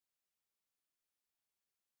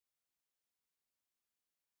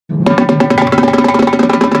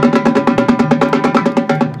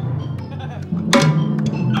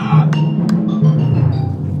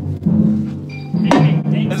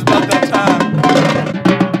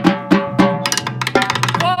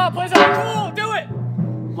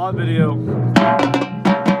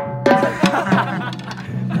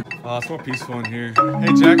more peaceful in here.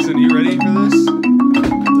 Hey Jackson, you ready for this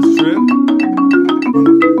trip?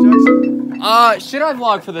 Jackson? Should I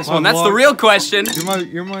vlog for this one? That's the real question. You're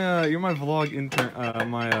my vlog intern.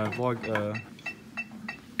 Vlog.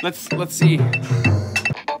 Let's see.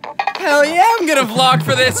 Hell yeah, I'm gonna vlog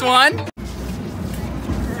for this one.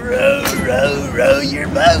 Row your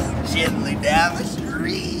boat gently down the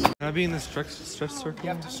street. Can I be in the stretch circle? You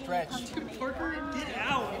have to stretch. Parker, get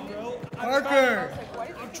out, bro. Parker,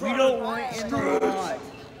 we don't want in the lot.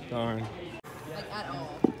 Darn. Like at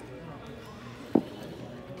all.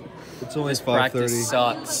 It's only 5:30. Practice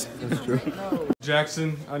sucks. That's true.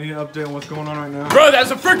 Jackson, I need an update on what's going on right now. Bro,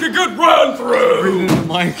 that's a freaking good run through.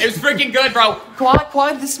 Mike. It was freaking good, bro.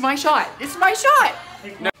 Quad, this is my shot. This is my shot.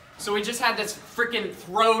 No. So we just had this freaking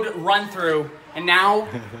road run through, and now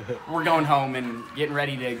we're going home and getting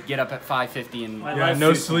ready to get up at 5:50 and yeah,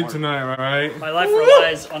 no sleep tonight, right? My life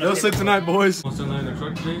relies on no sleep tonight, boys. What's in the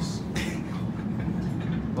truck, Chase?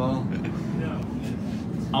 Well,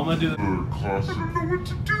 I'm gonna do the classic. I'm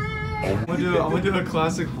gonna do a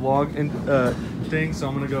classic vlog thing. So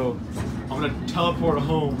I'm gonna teleport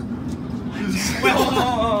home.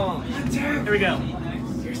 Here we go.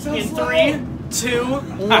 You're so In slow. 3, 2,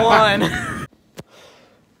 1.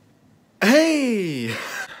 Hey!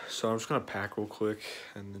 So I'm just gonna pack real quick,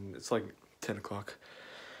 and then it's like 10 o'clock,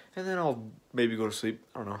 and then I'll maybe go to sleep.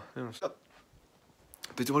 I don't know.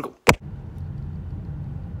 But you wanna go?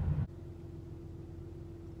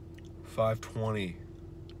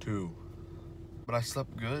 5:22, but I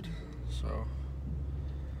slept good, so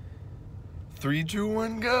 3, 2,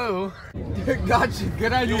 1, go. Gotcha,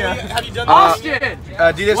 good idea. Have you done Austin!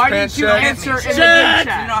 Adidas Why pants didn't you check. answer in the Check!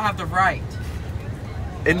 chat? You don't have the right.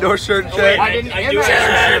 Indoor shirt check. Wait, I didn't I do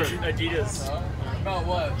answer. check. Adidas. About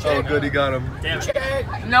what? Oh, good, he got him. Damn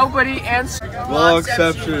it. Nobody answered.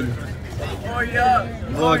 Vlogception.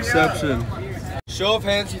 Vlogception. Show of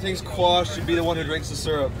hands who thinks Quash should be the one who drinks the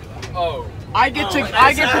syrup. Oh. I get to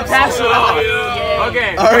pass it off.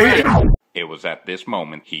 Okay. All right. It was at this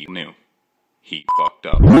moment he knew. He fucked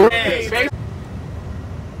up. Hey.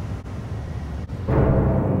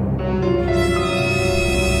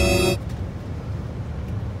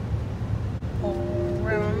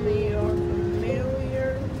 Around me are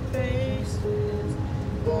familiar faces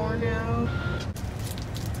born out.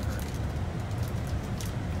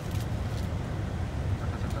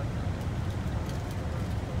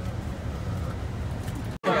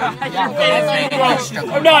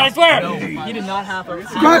 I'm not, I swear! You did not have a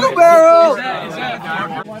Crackle Barrel! It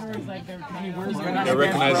It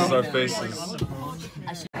recognizes our faces.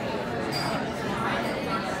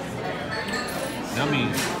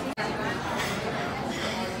 Yummy.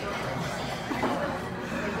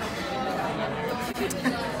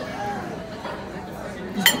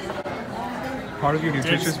 Part of your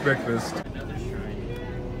nutritious breakfast.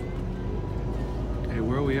 Hey,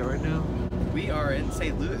 where are we at right now? We are in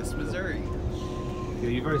St. Louis, Missouri. Yeah,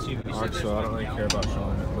 you've already seen the arc, so I don't really care about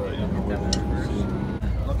showing it, but you know, we're there.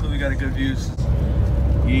 Luckily, we got a good views.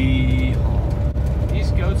 Yeehaw.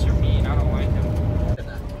 These goats are mean. I don't like them.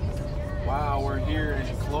 Wow, we're here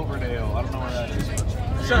in Cloverdale. I don't know where that is.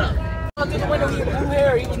 Shut up. It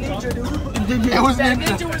was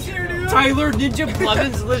Ninja. Tyler Ninja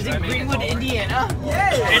Blevins lives in Greenwood, Indiana.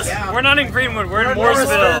 We're not in Greenwood, we're in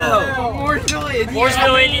Mooresville. Mooresville, Indiana.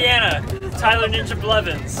 Mooresville, Indiana. Tyler Ninja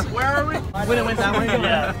Blevins. Where are we? When it went that way?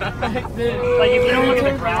 Yeah. Like if you don't look at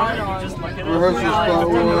the ground and you just look at it. Rehearsal spot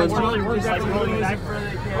one. It's like really back.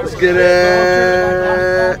 Let's get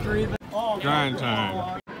it. Grind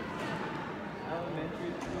time.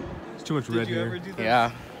 There's too much red here.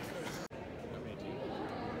 Yeah.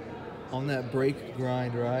 On that brake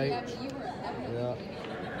grind, right? Yeah.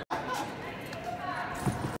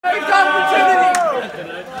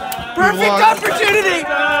 Perfect opportunity! No,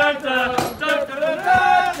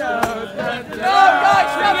 guys,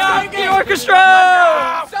 stop singing! The orchestra!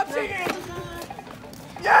 Stop singing!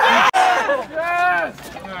 Yes! Yes!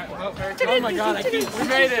 Oh my god, I keep... We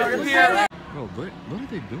made it! We're here! Bro, what are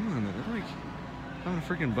they doing? They're like having a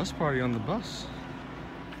freaking bus party on the bus.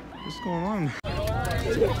 What's going on?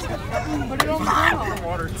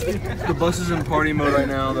 The bus is in party mode right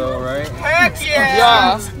now, though, right? Heck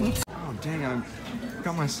yeah! Oh, dang, I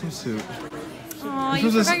got my swimsuit. Aw,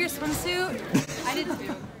 you forgot your swimsuit? I did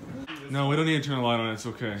too. No, we don't need to turn the light on. It's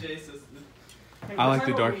okay. I like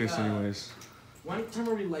the darkness anyways. What time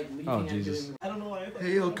are we like leaving? Oh, Jesus. I don't know why.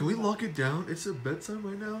 Hey, yo, can we lock it down? It's a bedtime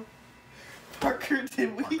right now. Parker,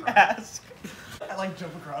 did we ask? I like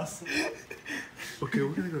jump across. Okay,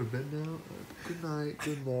 we're gonna go to bed now. Good night,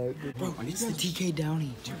 good night, good night. Bro, it's the TK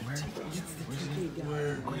Downey. Dude, where? It's the TK down.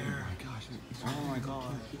 Where? Oh my god. Oh my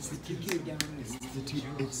god. It's the kid down there.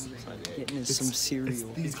 It's getting some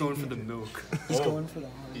cereal. He's going for the milk. He's going for the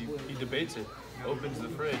He debates it. Opens the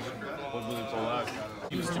fridge. What will it pull out?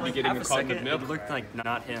 He used to be getting a carton of milk. It looked like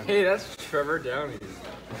not him. Hey, that's Trevor Downey.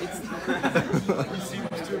 He seems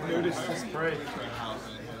to have noticed the spray.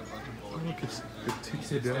 Look, it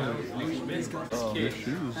takes it down. He's got his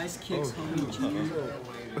shoes. Nice kicks, homie.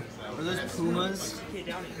 Are those Pumas?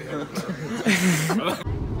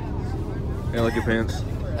 Hey, I like your pants.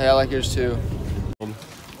 Hey, I like yours too.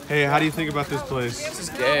 Hey, how do you think about this place? This is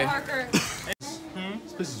gay. This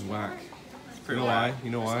place is whack. You know why?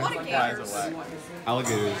 You know why?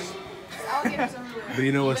 Alligators. But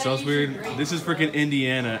you know what's else weird? This is freaking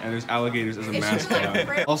Indiana, and there's alligators as a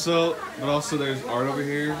mascot. Also there's art over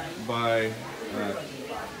here by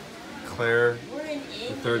Claire,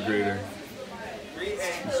 the 3rd grader.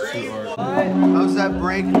 It's true art. How's that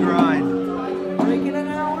break and grind? Breaking an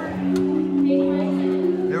hour?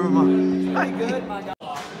 Never mind. Not good.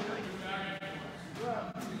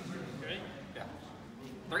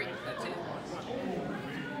 Three. That's it.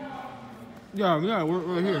 Yeah, we're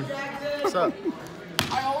right here. What's up?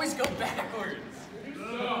 I always go backwards.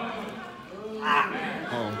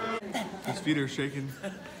 Oh, his feet are shaking.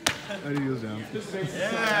 How do he goes down?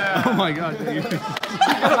 Yeah. Oh my god.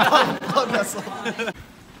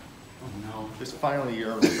 Just finally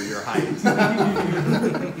you're over for your height.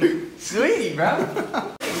 Sweetie, bro.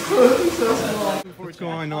 What's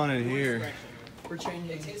going on in here? We're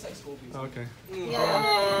changing. Okay. We've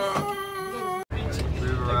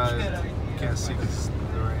arrived. You can't see this.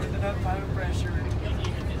 Enough time pressure.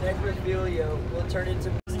 Necrophilia will turn into.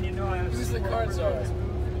 Who's the cards are?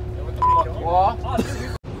 What the fuck?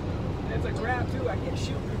 It's a grab too. I can't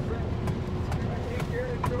shoot.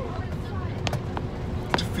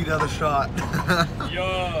 Feet out of the shot.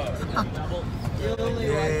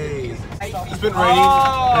 Yay. It's been raining,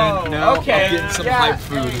 and now I'm getting some hype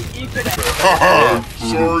food.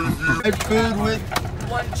 Hype food with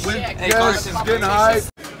yes, it's getting hype.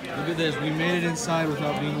 Look at this. We made it inside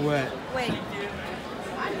without being wet. Wait.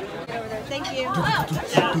 Thank you.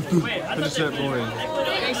 Finish that boy.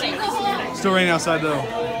 Still raining outside though.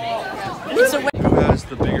 Who has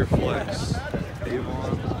the bigger flex?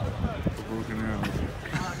 Avon or Broken Arrow?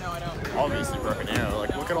 Obviously Broken Arrow.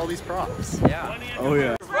 Like, look at all these props. Yeah. Oh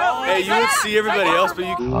yeah. Hey, you would see everybody else, but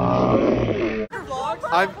you.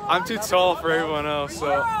 I'm too tall for everyone else,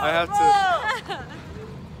 so I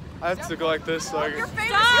have to go like this. So I You're famous.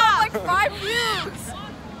 You have like 5 views.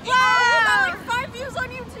 Yeah. You got like 5 views on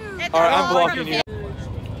YouTube. All right, I'm blocking you.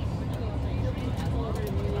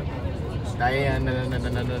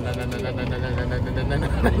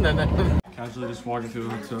 Casually just walking through the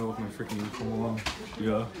hotel with my freaking uniform on.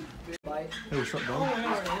 Yeah. Hey, what's up, dog?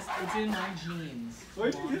 It's in my jeans.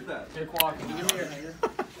 Where'd you get that? Dick walking. Give me your hanger.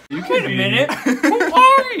 Wait a minute. Who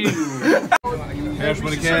are you? Cash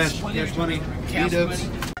money, cash money. E-dubs.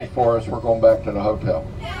 For us, we're going back to the hotel.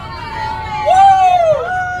 Yeah!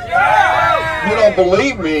 You don't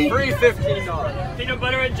believe me? Free $15. Peanut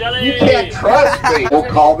butter and jelly. You can't trust me. We'll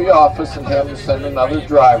call the office and have them send another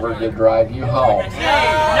driver to drive you home.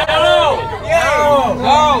 No!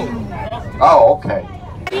 Oh, okay.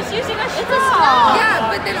 He's using a straw. Yeah,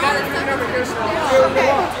 but then all the stuff over here.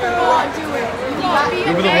 Okay. Do it.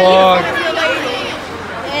 Give me the vlog.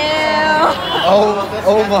 Ew.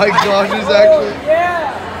 Oh my gosh, he's actually.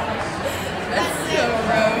 Yeah. That's so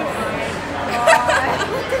gross.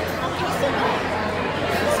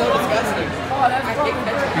 So disgusting.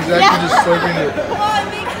 He's actually just soaking it.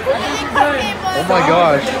 Oh my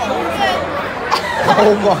gosh.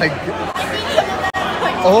 Oh my god.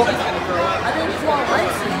 Oh.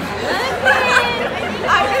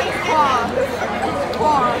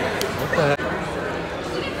 What the heck?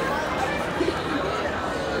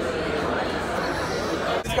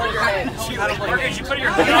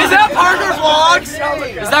 Is that Parker Vlogs?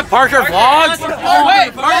 Is that Parker Vlogs? Oh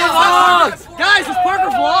wait, Parker Vlogs! Guys, it's Parker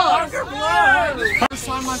Vlogs!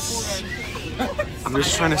 I'm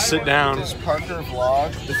just trying to sit down. Does Parker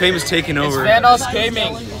vlog? The fame is taking over. Vandals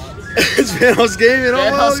Gaming. It's Vandals Gaming.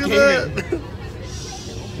 Vandals Oh, look at that.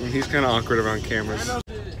 He's kind of awkward around cameras.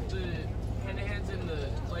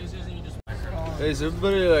 Hey, is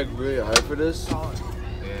everybody like really hyped for this?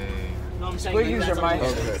 Please use your mic.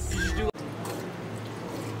 Okay.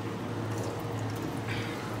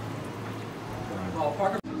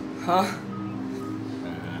 Huh?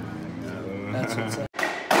 That's what's up.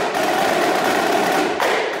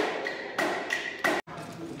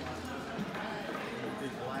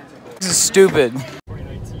 This is stupid.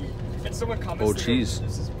 Oh, cheese.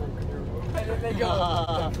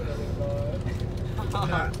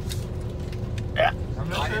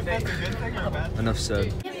 Enough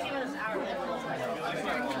said.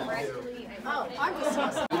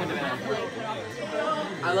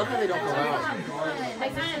 I love how they don't go out.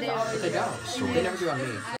 But they don't. They never do on me.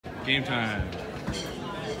 Game time.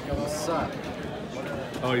 What's up?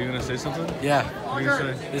 Oh, you gonna say something? Yeah. What are you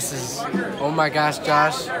gonna say? This is Oh My Gosh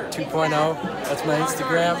Josh 2.0. That's my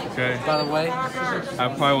Instagram. Okay. By the way. I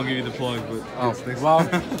probably won't give you the plug, but Well,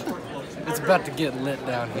 it's about to get lit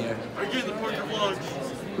down here.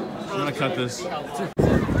 I'm gonna cut this.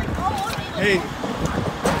 Hey.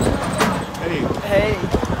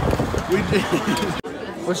 We did.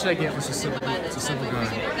 What should I get? It's a simple guy.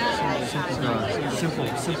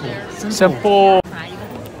 Simple.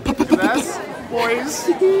 Best boys,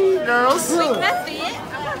 girls. That's it. I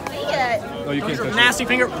want to see it. No, you can't touch Nasty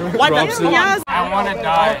finger. What the? Yes. I want to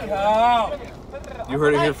die. You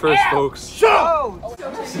heard it here first, folks.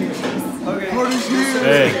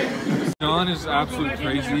 Hey. John is absolutely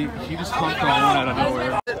crazy. He just honked on one out of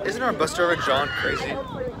nowhere. Isn't our bus driver John crazy?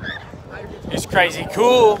 He's crazy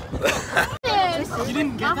cool. You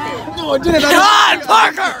didn't get that? No, I didn't. God,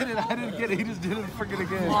 Parker! I didn't get it. He just did it freaking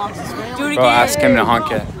again. Do it again. Bro, ask him to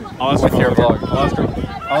honk it. I'll ask him your vlog.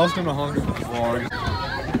 I'll ask him to honk it for the vlog.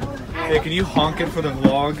 Hey, can you honk it for the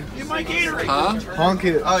vlog? Huh? Honk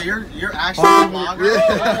it. Oh, you're actually a vlogger?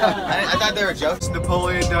 Yeah. I thought they were jokes.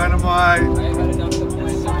 Napoleon Dynamite.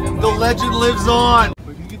 The legend lives on.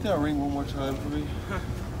 Wait, can you get that ring one more time for me?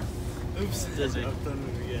 Oops.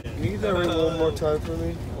 Can you get that ring one more time for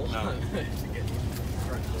me? No.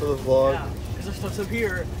 For the vlog? Because there's stuff up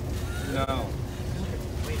here. No.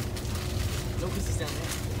 Wait. No pieces down there.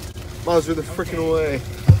 Miles, you're the freaking way.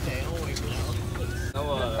 Okay, I'll wait now.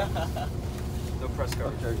 No press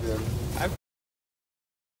coverage.